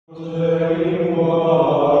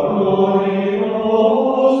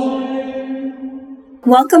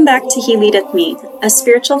Welcome back to He Leadeth Me, a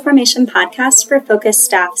spiritual formation podcast for Focus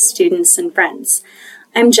staff, students, and friends.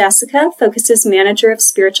 I'm Jessica, Focus's Manager of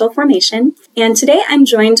Spiritual Formation, and today I'm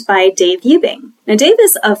joined by Dave Uebbing. Now, Dave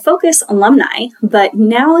is a Focus alumni, but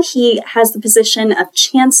now he has the position of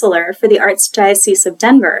Chancellor for the Archdiocese of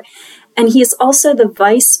Denver, and he is also the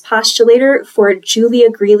Vice-Postulator for Julia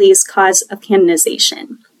Greeley's cause of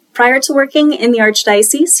canonization. Prior to working in the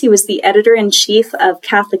Archdiocese, he was the editor-in-chief of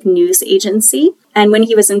Catholic News Agency, and when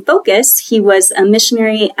he was in Focus, he was a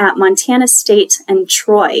missionary at Montana State and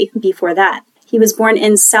Troy before that. He was born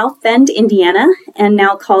in South Bend, Indiana, and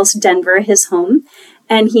now calls Denver his home,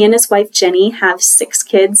 and he and his wife Jenny have 6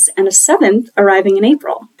 kids and a 7th arriving in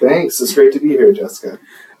April. Thanks. It's great to be here, Jessica.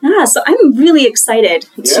 So I'm really excited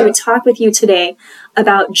to talk with you today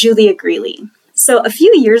about Julia Greeley. So a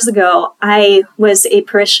few years ago, I was a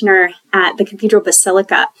parishioner at the Cathedral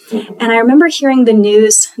Basilica, and I remember hearing the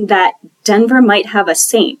news that Denver might have a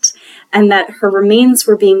saint and that her remains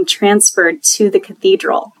were being transferred to the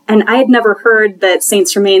cathedral. And I had never heard that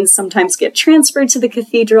saints' remains sometimes get transferred to the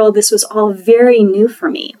cathedral. This was all very new for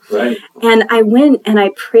me. Right. And I went and I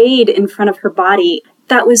prayed in front of her body.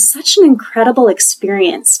 That was such an incredible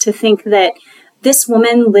experience to think that this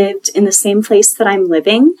woman lived in the same place that I'm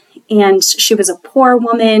living, and she was a poor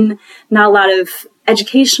woman, not a lot of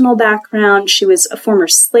educational background. She was a former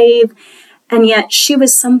slave, and yet she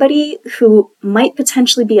was somebody who might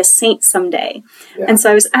potentially be a saint someday. Yeah. And so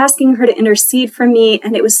I was asking her to intercede for me,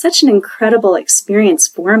 and it was such an incredible experience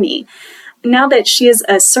for me. Now that she is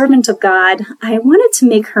a servant of God, I wanted to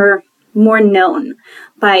make her more known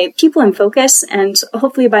by people in Focus and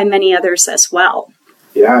hopefully by many others as well.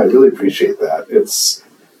 Yeah, I really appreciate that. It's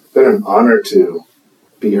been an honor to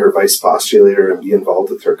be her vice-postulator and be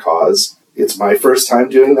involved with her cause. It's my first time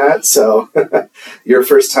doing that, so your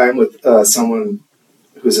first time with someone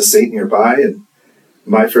who's a saint nearby, and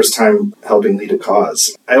my first time helping lead a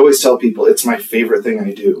cause. I always tell people it's my favorite thing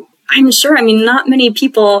I do. I'm sure. Not many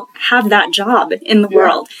people have that job in the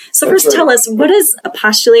world. So first tell us, what does a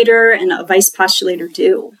postulator and a vice-postulator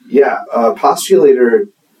do? Yeah, a postulator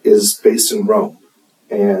is based in Rome,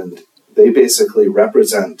 and they basically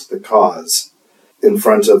represent the cause in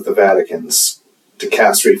front of the Vaticans to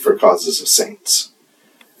castrate for causes of saints.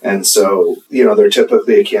 And so, they're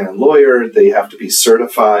typically a canon lawyer. They have to be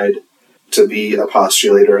certified to be a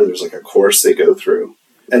postulator. There's like a course they go through.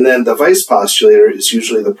 And then the vice-postulator is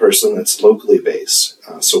usually the person that's locally based,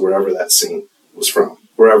 so wherever that saint was from,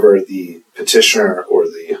 wherever the petitioner or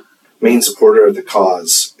the main supporter of the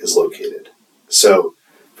cause is located. So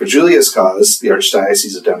for Julia's cause, the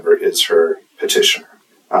Archdiocese of Denver is her petitioner,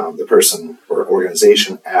 the person or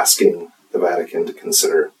organization asking the Vatican to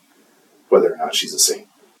consider whether or not she's a saint.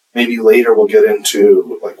 Maybe later we'll get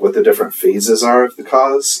into what the different phases are of the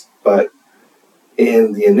cause, but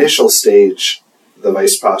in the initial stage, the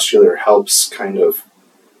vice-postulator helps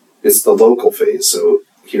it's the local phase. So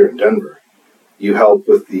here in Denver, you help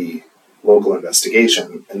with the local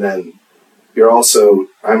investigation, and then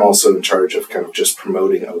I'm also in charge of just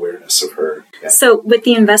promoting awareness of her. Yeah. So with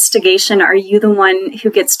the investigation, are you the one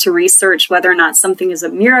who gets to research whether or not something is a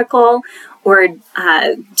miracle, or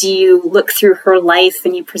do you look through her life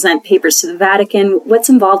and you present papers to the Vatican? What's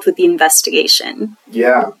involved with the investigation?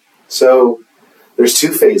 Yeah, so there's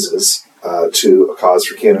 2 phases to a cause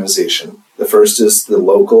for canonization. The first is the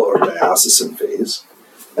local or diocesan phase,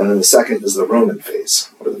 and then the second is the Roman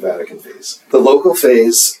phase, or the Vatican phase. The local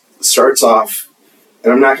phase starts off,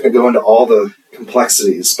 and I'm not going to go into all the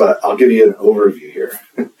complexities, but I'll give you an overview here,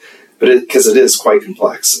 because it is quite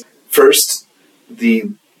complex. First,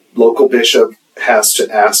 the local bishop has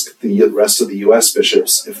to ask the rest of the U.S.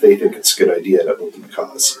 bishops if they think it's a good idea to open the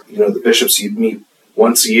cause. The bishops, you meet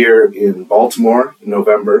once a year in Baltimore in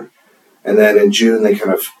November, and then in June they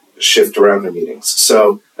kind of shift around their meetings.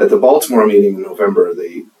 So at the Baltimore meeting in November,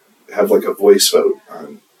 they have a voice vote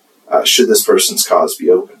on should this person's cause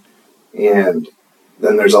be open. And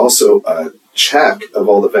then there's also a check of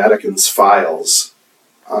all the Vatican's files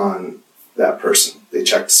on that person. They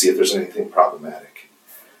check to see if there's anything problematic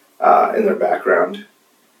in their background.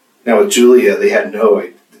 Now with Julia, they had no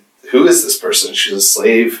idea. Who is this person? She's a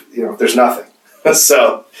slave. There's nothing.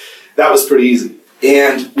 So that was pretty easy.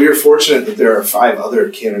 And we are fortunate that there are 5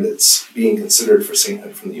 other candidates being considered for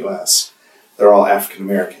sainthood from the U.S. They're all African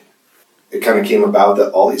American. It kind of came about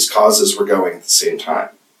that all these causes were going at the same time.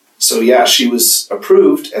 So yeah, she was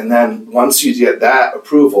approved, and then once you get that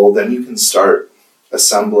approval, then you can start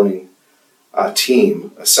assembling a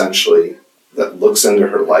team, essentially, that looks into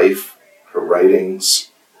her life, her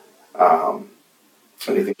writings,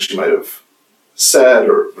 anything she might have said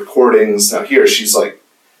or recordings. Now here, she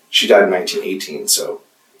died in 1918, so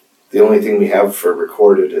the only thing we have for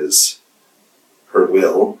recorded is her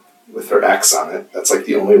will with her X on it. That's like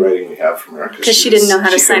the only writing we have from her. Because she didn't know how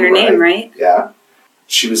to sign her name, right? Yeah.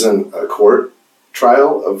 She was in a court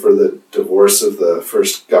trial over the divorce of the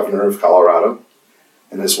first governor of Colorado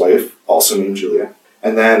and his wife, also named Julia.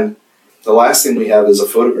 And then the last thing we have is a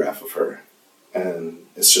photograph of her. And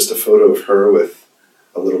it's just a photo of her with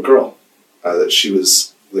a little girl that she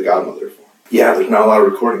was the godmother for. Yeah, there's not a lot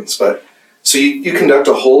of recordings, but so you conduct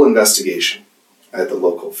a whole investigation at the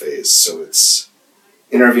local phase. So it's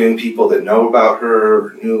interviewing people that know about her,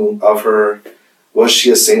 or knew of her. Was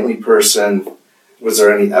she a saintly person? Was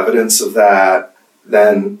there any evidence of that?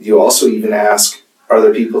 Then you also even ask, are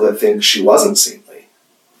there people that think she wasn't saintly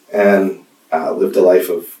and lived a life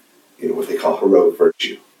of what they call heroic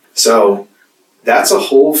virtue? So that's a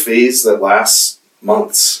whole phase that lasts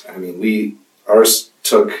months. I mean, ours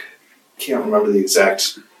took, can't remember the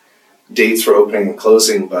exact dates for opening and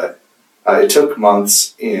closing, but it took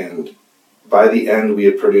months, and by the end we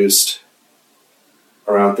had produced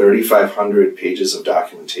around 3,500 pages of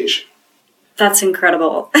documentation. That's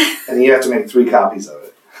incredible. And you have to make 3 copies of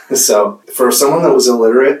it. So for someone that was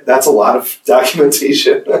illiterate, that's a lot of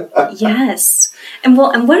documentation. Yes. And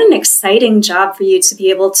what an exciting job for you to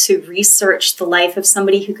be able to research the life of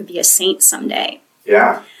somebody who could be a saint someday.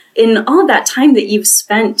 Yeah. In all that time that you've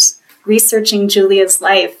spent researching Julia's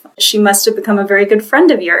life, she must have become a very good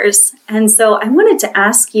friend of yours. And so I wanted to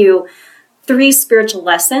ask you 3 spiritual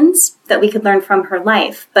lessons that we could learn from her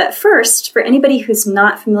life. But first, for anybody who's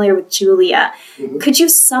not familiar with Julia, could you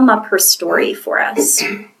sum up her story for us?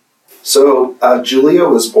 So Julia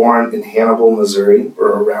was born in Hannibal, Missouri, or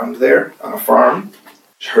around there, on a farm.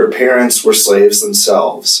 Her parents were slaves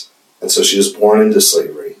themselves, and so she was born into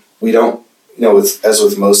slavery. We don't, as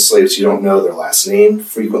with most slaves, you don't know their last name.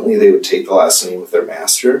 Frequently, they would take the last name of their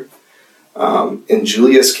master. In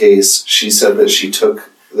Julia's case, she said that she took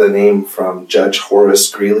the name from Judge Horace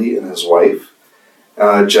Greeley and his wife.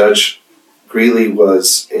 Judge Greeley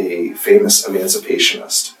was a famous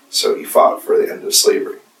emancipationist, so he fought for the end of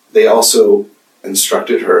slavery. They also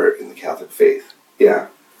instructed her in the Catholic faith. Yeah.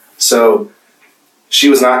 So she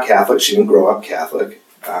was not Catholic. She didn't grow up Catholic.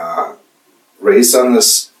 Raised on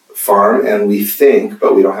this farm, and we think,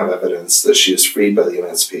 but we don't have evidence, that she was freed by the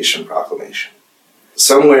Emancipation Proclamation.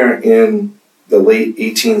 Somewhere in the late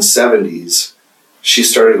 1870s, she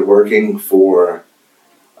started working for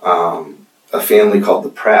a family called the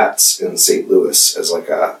Pratts in St. Louis as like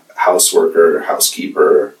a houseworker,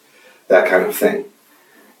 housekeeper, that kind of thing.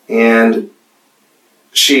 And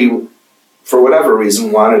she, for whatever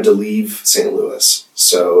reason, wanted to leave St. Louis.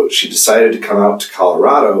 So she decided to come out to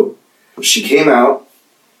Colorado. She came out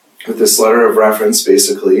with this letter of reference,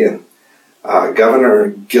 basically, and Governor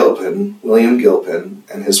Gilpin, William Gilpin,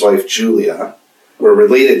 and his wife Julia were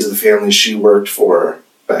related to the family she worked for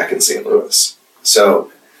back in St. Louis.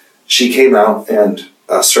 So she came out and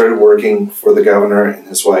started working for the governor and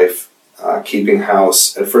his wife, keeping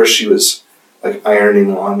house. At first she was like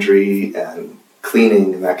ironing laundry and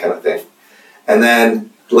cleaning and that kind of thing. And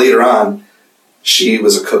then later on, she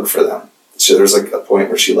was a cook for them. So there's like a point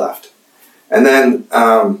where she left. And then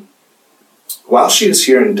while she was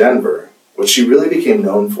here in Denver, what she really became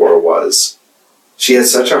known for was she had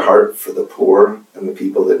such a heart for the poor and the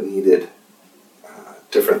people that needed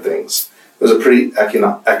different things. It was a pretty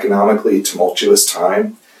economically tumultuous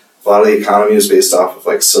time. A lot of the economy was based off of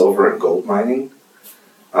like silver and gold mining.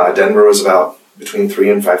 Denver was about between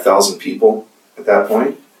 3,000 and 5,000 people at that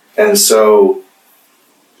point. And so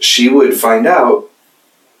she would find out,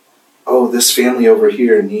 oh, this family over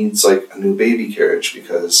here needs like a new baby carriage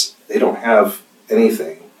because they don't have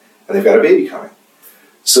anything and they've got a baby coming.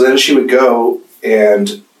 So then she would go,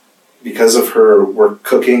 and because of her work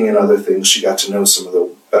cooking and other things, she got to know some of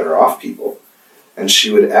the better off people. And she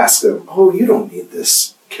would ask them, oh, you don't need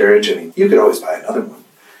this carriage anymore. You could always buy another one.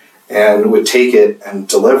 And would take it and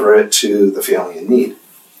deliver it to the family in need.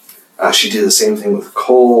 She did the same thing with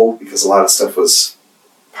coal, because a lot of stuff was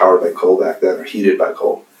powered by coal back then, or heated by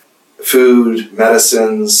coal. Food,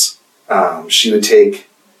 medicines. She would take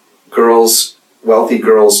wealthy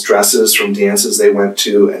girls' dresses from dances they went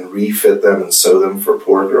to and refit them and sew them for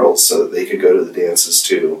poor girls so that they could go to the dances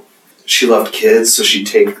too. She loved kids, so she'd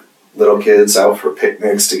take little kids out for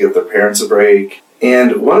picnics to give their parents a break.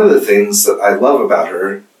 And one of the things that I love about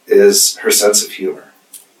her is her sense of humor.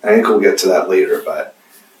 I think we'll get to that later, but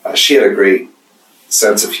she had a great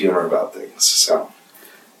sense of humor about things. So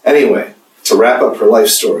anyway, to wrap up her life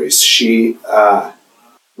stories, she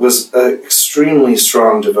was an extremely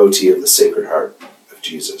strong devotee of the Sacred Heart of of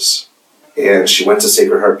Jesus. And she went to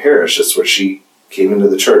Sacred Heart Parish. That's where she came into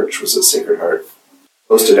the church, was at Sacred Heart,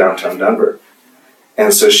 close to downtown Denver.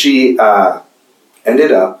 And so she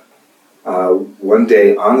ended up one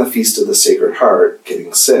day on the Feast of the Sacred Heart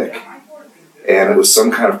getting sick. And it was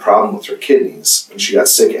some kind of problem with her kidneys. And she got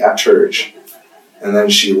sick at church. And then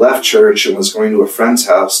she left church and was going to a friend's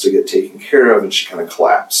house to get taken care of, and she kind of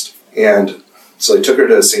collapsed. And so they took her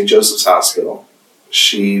to St. Joseph's Hospital.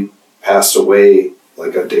 She passed away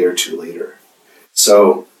like a day or two later.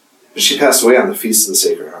 So she passed away on the Feast of the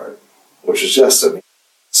Sacred Heart, which was just amazing.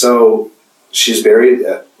 So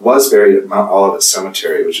was buried at Mount Olivet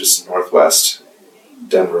Cemetery, which is northwest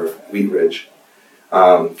Denver, Wheat Ridge,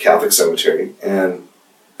 Catholic cemetery. And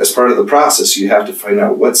as part of the process, you have to find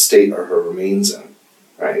out what state are her remains in,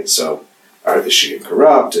 right? So is she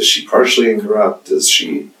incorrupt? Is she partially incorrupt? Is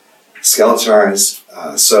she skeletonized?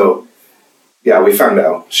 We found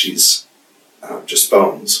out she's just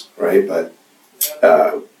bones, right? But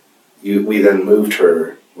we then moved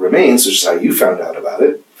her remains, which is how you found out about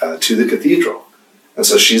it, to the cathedral. And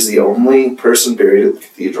so she's the only person buried at the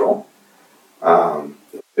cathedral.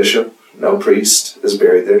 Bishop, no priest, is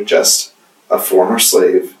buried there, just a former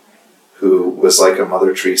slave who was like a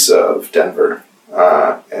Mother Teresa of Denver,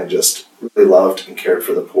 and just really loved and cared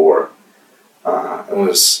for the poor, and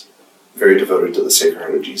was very devoted to the Sacred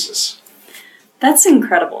Heart of Jesus. That's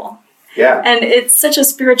incredible. Yeah. And it's such a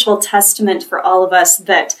spiritual testament for all of us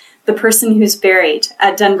that the person who's buried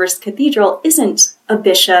at Denver's cathedral isn't a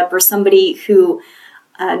bishop or somebody who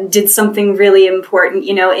did something really important.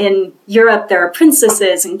 You know, in Europe, there are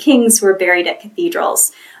princesses and kings who are buried at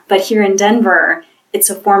cathedrals. But here in Denver,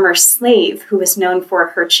 it's a former slave who was known for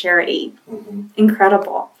her charity. Mm-hmm.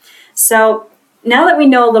 Incredible. So now that we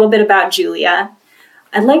know a little bit about Julia,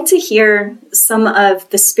 I'd like to hear some of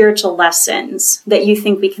the spiritual lessons that you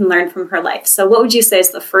think we can learn from her life. So what would you say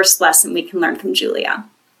is the first lesson we can learn from Julia?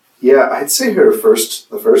 Yeah, I'd say the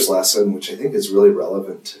first lesson, which I think is really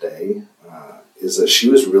relevant today, is that she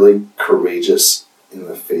was really courageous in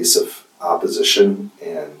the face of opposition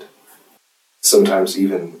and sometimes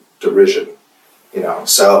even derision. You know,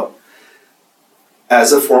 so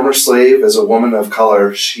as a former slave, as a woman of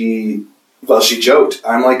color, she joked,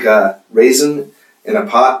 I'm like a raisin in a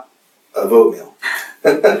pot of oatmeal.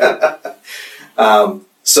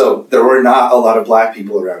 So there were not a lot of black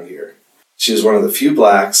people around here. She was one of the few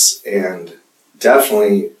blacks and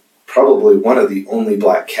definitely probably one of the only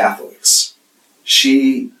black Catholics.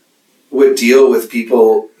 She would deal with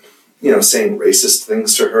people, saying racist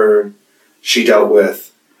things to her. She dealt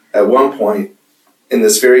with, at one point, in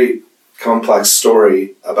this very complex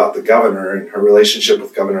story about the governor and her relationship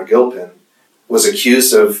with Governor Gilpin, was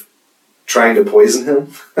accused of trying to poison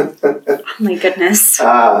him. Oh my goodness.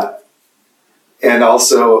 And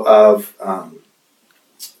also of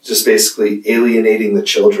just basically alienating the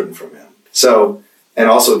children from him. So, and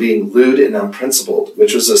also being lewd and unprincipled,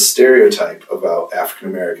 which was a stereotype about African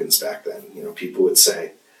Americans back then. People would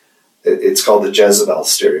say, it's called the Jezebel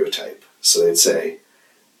stereotype. So they'd say,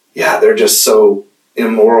 yeah, they're just so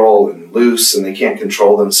immoral and loose and they can't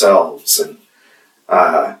control themselves. And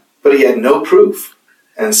but he had no proof.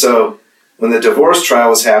 And so when the divorce trial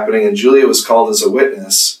was happening and Julia was called as a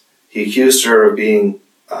witness, he accused her of being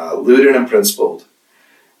lewd and unprincipled.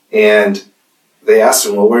 And they asked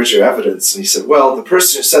him, well, where's your evidence? And he said, well, the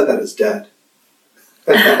person who said that is dead.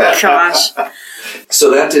 Gosh.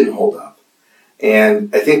 So that didn't hold up.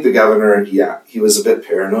 And I think the governor, he was a bit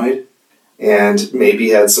paranoid and maybe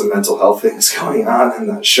had some mental health things going on. I'm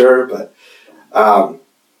not sure. But there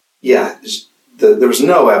was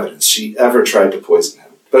no evidence she ever tried to poison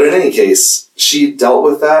him. But in any case, she dealt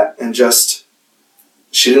with that and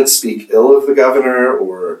she didn't speak ill of the governor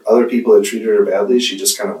or other people that treated her badly. She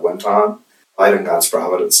just kind of went on, relied on God's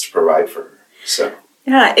providence to provide for her. So.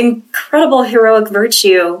 Yeah, incredible heroic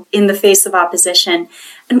virtue in the face of opposition.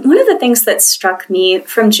 And one of the things that struck me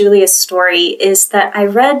from Julia's story is that I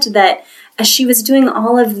read that as she was doing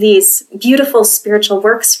all of these beautiful spiritual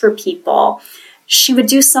works for people, she would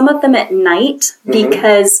do some of them at night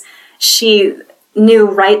because she knew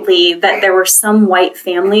rightly that there were some white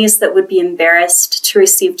families that would be embarrassed to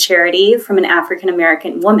receive charity from an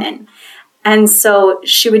African-American woman. And so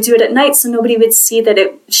she would do it at night so nobody would see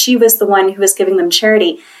that she was the one who was giving them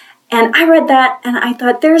charity. And I read that and I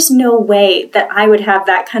thought, there's no way that I would have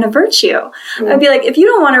that kind of virtue. I'd be like, if you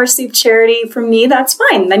don't want to receive charity from me, that's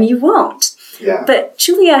fine, then you won't. Yeah. But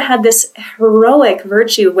Julia had this heroic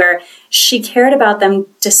virtue where she cared about them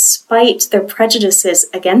despite their prejudices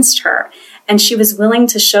against her. And she was willing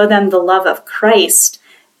to show them the love of Christ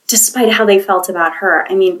despite how they felt about her.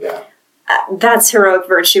 I mean, That's heroic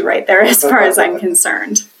virtue right there, as far as I'm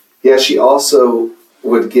concerned. Yeah, she also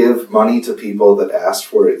would give money to people that asked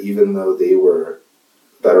for it, even though they were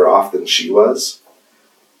better off than she was.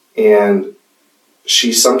 And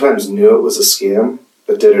she sometimes knew it was a scam,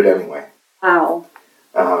 but did it anyway. Wow.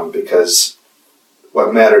 Because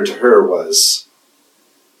what mattered to her was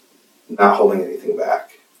not holding anything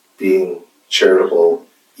back, being charitable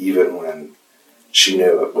even when she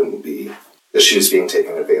knew it wouldn't be, that she was being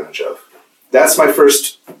taken advantage of. That's my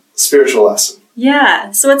first spiritual lesson.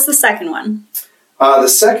 Yeah. So what's the second one? The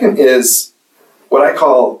second is what I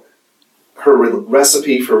call her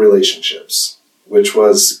recipe for relationships, which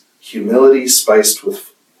was humility spiced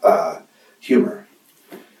with humor.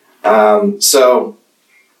 So,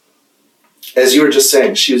 as you were just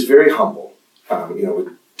saying, she was very humble.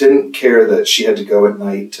 Didn't care that she had to go at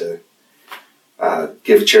night to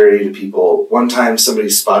give charity to people. One time, somebody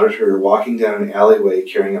spotted her walking down an alleyway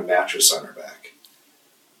carrying a mattress on her back.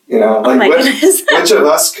 Which of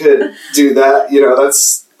us could do that?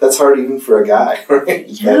 That's hard even for a guy, right?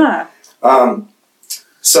 Yeah.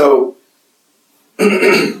 So,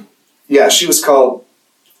 yeah, she was called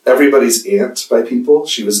everybody's aunt by people.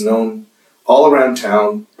 She was known all around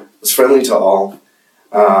town, was friendly to all.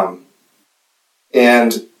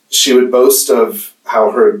 And she would boast of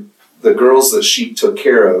how the girls that she took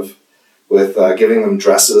care of with giving them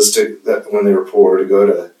dresses when they were poor to go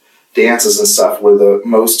to dances and stuff were the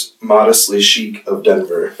most modestly chic of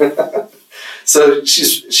Denver. So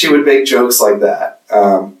she would make jokes like that.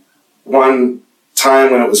 One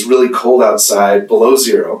time when it was really cold outside, below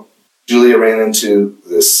zero, Julia ran into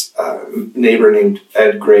this neighbor named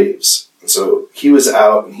Ed Graves. And so he was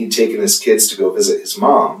out and he'd taken his kids to go visit his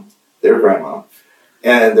mom, their grandma.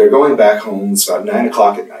 And they're going back home. It's about 9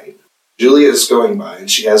 o'clock at night. Julia is going by and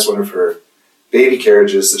she has one of her baby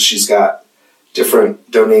carriages that she's got different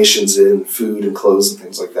donations in, food and clothes and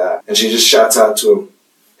things like that. And she just shouts out to him,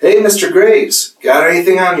 "Hey, Mr. Graves, got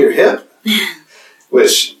anything on your hip?"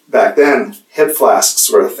 Which, back then, hip flasks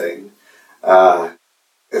were a thing.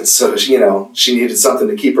 And so, she needed something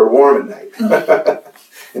to keep her warm at night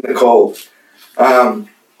in the cold.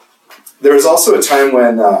 There was also a time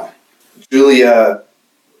when Julia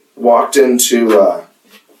walked into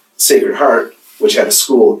Sacred Heart, which had a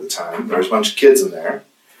school at the time. There was a bunch of kids in there.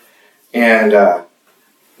 And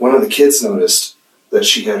one of the kids noticed that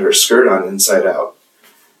she had her skirt on inside out.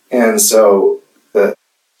 And so the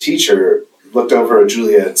teacher looked over at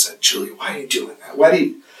Julia and said, "Julia, why are you doing that?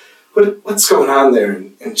 What's going on there?"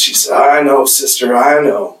 And she said, "I know, sister, I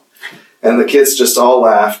know." And the kids just all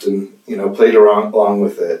laughed and, played along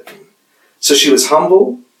with it. So she was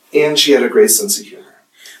humble and she had a great sense of humor.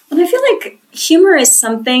 Well, I feel like humor is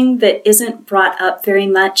something that isn't brought up very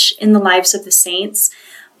much in the lives of the saints.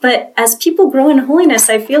 But as people grow in holiness,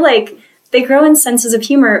 I feel like they grow in senses of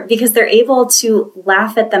humor because they're able to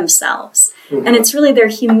laugh at themselves. Mm-hmm. And it's really their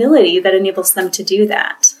humility that enables them to do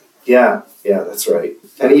that. Yeah, that's right.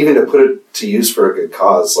 And even to put it to use for a good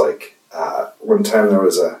cause, like one time there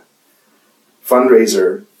was a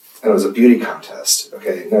fundraiser and it was a beauty contest.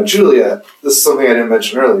 Okay, now Julia, this is something I didn't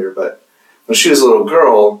mention earlier, but when she was a little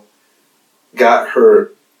girl, got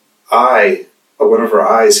one of her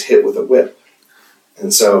eyes hit with a whip.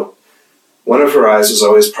 And so one of her eyes was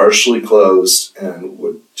always partially closed and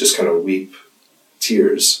would just kind of weep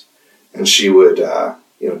tears. And she would,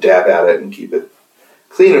 dab at it and keep it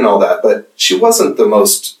clean and all that. But she wasn't the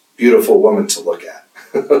most beautiful woman to look at.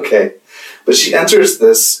 Okay. But she enters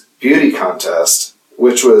this beauty contest,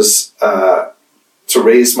 which was to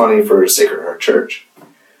raise money for Sacred Heart Church.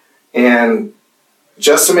 And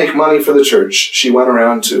just to make money for the church, she went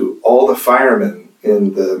around to all the firemen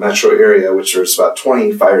in the metro area, which was about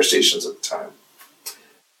 20 fire stations at the time,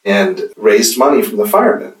 and raised money from the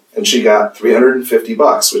firemen. And she got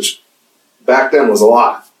 $350, which back then was a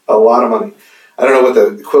lot of money. I don't know what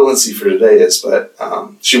the equivalency for today is, but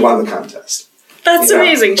she won the contest. That's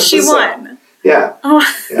amazing. She won. Yeah. Oh.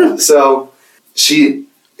 Yeah. So she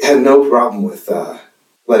had no problem with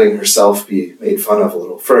letting herself be made fun of a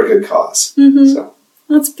little for a good cause. Mm-hmm. So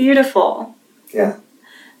that's beautiful. Yeah.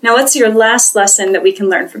 Now, what's your last lesson that we can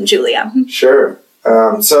learn from Julia? Sure.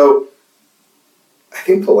 So I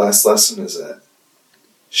think the last lesson is that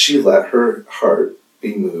she let her heart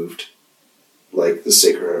be moved like the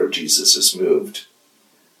Sacred Heart of Jesus is moved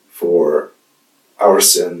for our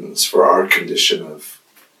sins, for our condition of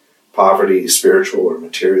poverty, spiritual or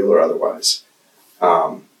material or otherwise.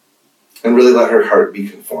 And really let her heart be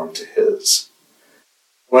conformed to his.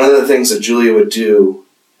 One of the things that Julia would do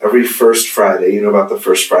every first Friday, you know about the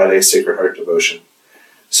First Friday Sacred Heart devotion.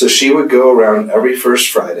 So she would go around every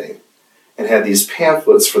first Friday and had these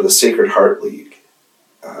pamphlets for the Sacred Heart League,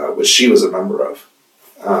 which she was a member of.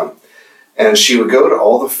 And she would go to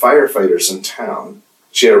all the firefighters in town.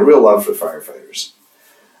 She had a real love for firefighters.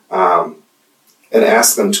 And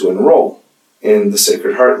ask them to enroll in the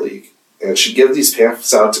Sacred Heart League. And she'd give these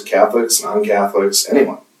pamphlets out to Catholics, non-Catholics,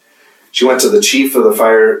 anyone. She went to the chief of the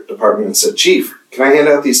fire department and said, "Chief, can I hand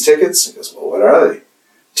out these tickets?" He goes, "Well, what are they?"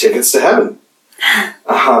 "Tickets to heaven."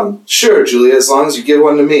 "Sure, Julia, as long as you give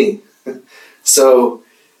one to me." So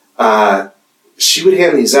she would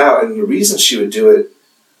hand these out, and the reason she would do it,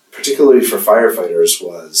 particularly for firefighters,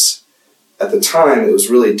 was at the time it was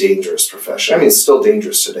really a dangerous profession. I mean, it's still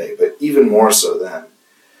dangerous today, but even more so then.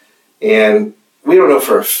 And we don't know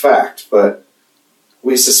for a fact, but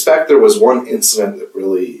we suspect there was one incident that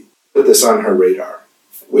really put this on her radar,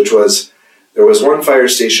 which was there was one fire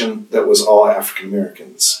station that was all African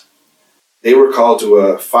Americans. They were called to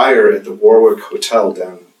a fire at the Warwick Hotel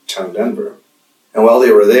downtown Denver. And while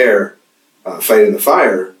they were there fighting the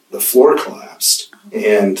fire, the floor collapsed,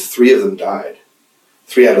 and 3 of them died.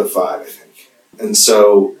 3 out of the 5, I think. And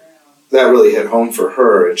so that really hit home for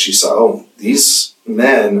her, and she saw, oh, these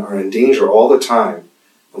men are in danger all the time,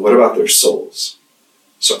 and what about their souls?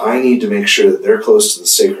 So I need to make sure that they're close to the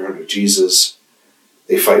Sacred Heart of Jesus.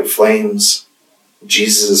 They fight flames.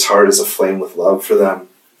 Jesus' heart is a flame with love for them.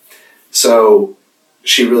 So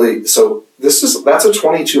that's a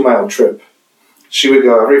 22-mile trip. She would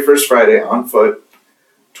go every first Friday on foot,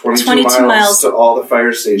 22 miles to all the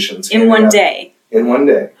fire stations. In one day. In one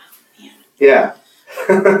day. Yeah.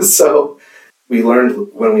 So we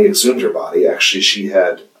learned when we exhumed her body, actually, she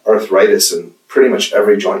had arthritis in pretty much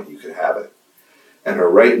every joint you could have it. And her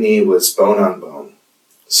right knee was bone on bone.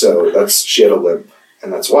 So she had a limp,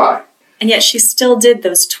 and that's why. And yet she still did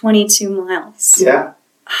those 22 miles. Yeah.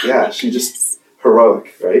 Yeah, she just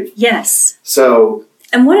heroic, right? Yes. So...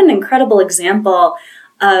 And what an incredible example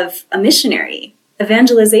of a missionary.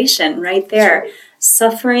 Evangelization right there. Right.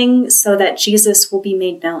 Suffering so that Jesus will be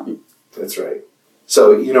made known. That's right.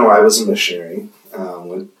 So, I was a missionary.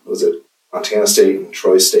 Was it Montana State and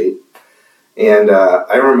Troy State? And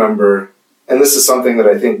I remember, and this is something that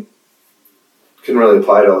I think can really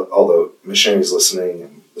apply to all the missionaries listening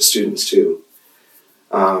and the students too.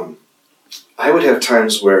 I would have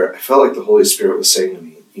times where I felt like the Holy Spirit was saying to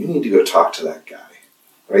me, you need to go talk to that guy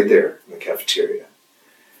right there in the cafeteria.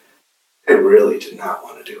 I really did not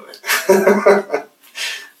want to do it.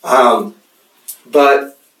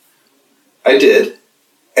 But I did.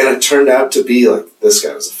 And it turned out to be like this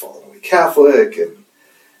guy was a fallen away Catholic, and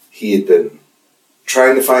he had been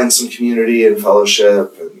trying to find some community and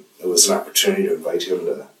fellowship, and it was an opportunity to invite him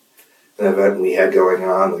to an event we had going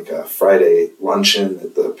on, like a Friday luncheon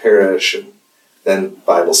at the parish, and then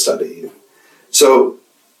Bible study. So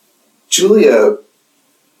Julia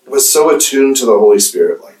was so attuned to the Holy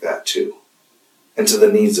Spirit like that too, and to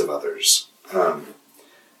the needs of others.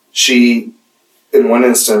 In one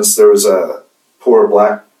instance, there was a poor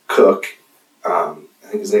black cook, I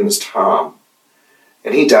think his name is Tom,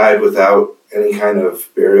 and he died without any kind of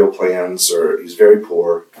burial plans, or he's very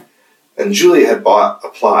poor. And Julia had bought a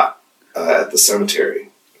plot at the cemetery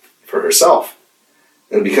for herself.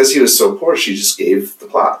 And because he was so poor, she just gave the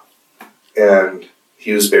plot. And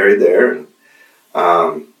he was buried there. And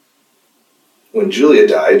when Julia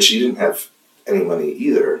died, she didn't have any money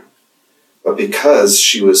either. But because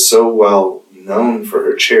she was so well known for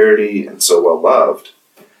her charity and so well loved,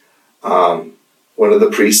 one of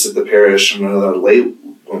the priests at the parish and another lay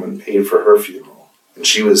woman paid for her funeral. And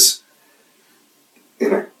she was,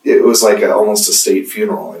 it was like almost a state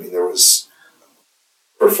funeral. I mean, there was,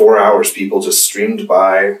 for 4 hours, people just streamed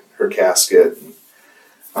by her casket.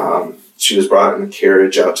 And, she was brought in a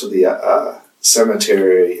carriage out to the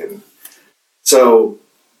cemetery. And so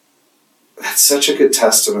that's such a good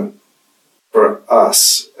testament for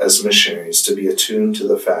us as missionaries to be attuned to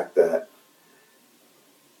the fact that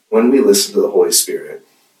when we listen to the Holy Spirit,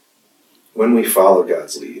 when we follow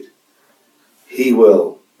God's lead, He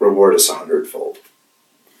will reward us 100-fold.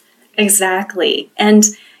 Exactly. And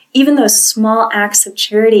even those small acts of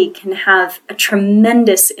charity can have a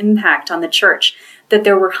tremendous impact on the church. That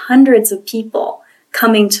there were hundreds of people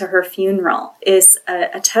coming to her funeral is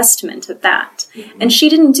a testament of that. Mm-hmm. And she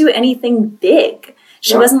didn't do anything big.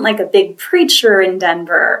 She wasn't like a big preacher in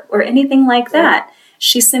Denver or anything like that.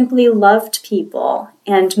 She simply loved people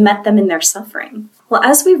and met them in their suffering. Well,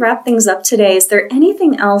 as we wrap things up today, is there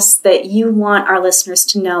anything else that you want our listeners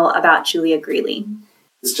to know about Julia Greeley?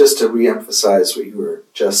 It's just to reemphasize what you were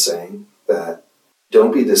just saying, that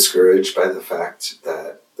don't be discouraged by the fact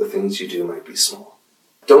that the things you do might be small.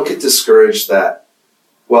 Don't get discouraged that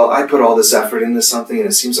well, I put all this effort into something and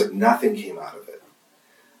it seems like nothing came out of it.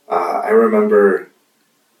 I remember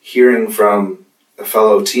hearing from a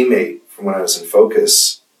fellow teammate from when I was in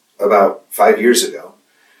Focus about 5 years ago,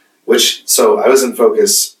 so I was in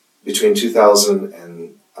Focus between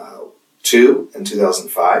 2002 and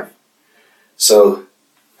 2005. So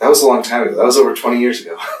that was a long time ago. That was over 20 years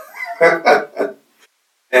ago.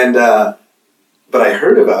 But I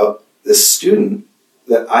heard about this student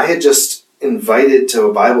that I had just invited to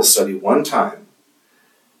a Bible study one time,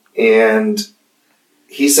 and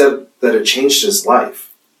he said that it changed his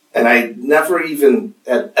life. And I never even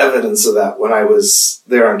had evidence of that when I was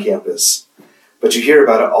there on campus. But you hear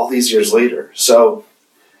about it all these years later. So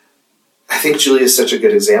I think Julia is such a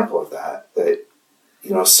good example of that,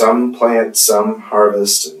 some plant, some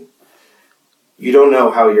harvest, and you don't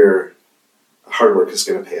know how your hard work is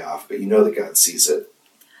going to pay off, but you know that God sees it.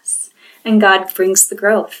 Yes. And God brings the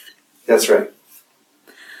growth. That's right.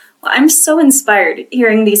 Well, I'm so inspired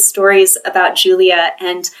hearing these stories about Julia,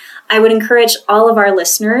 and I would encourage all of our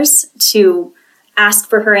listeners to ask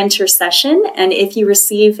for her intercession, and if you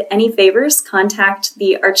receive any favors, contact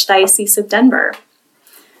the Archdiocese of Denver.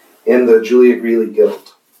 And the Julia Greeley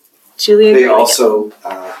Guild. They also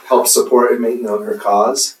help support and make known her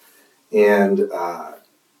cause, and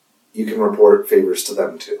you can report favors to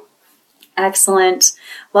them too. Excellent.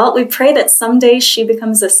 Well, we pray that someday she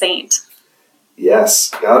becomes a saint. Yes,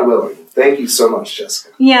 God willing. Thank you so much,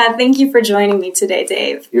 Jessica. Yeah, thank you for joining me today,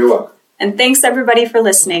 Dave. You're welcome. And thanks everybody for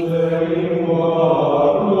listening.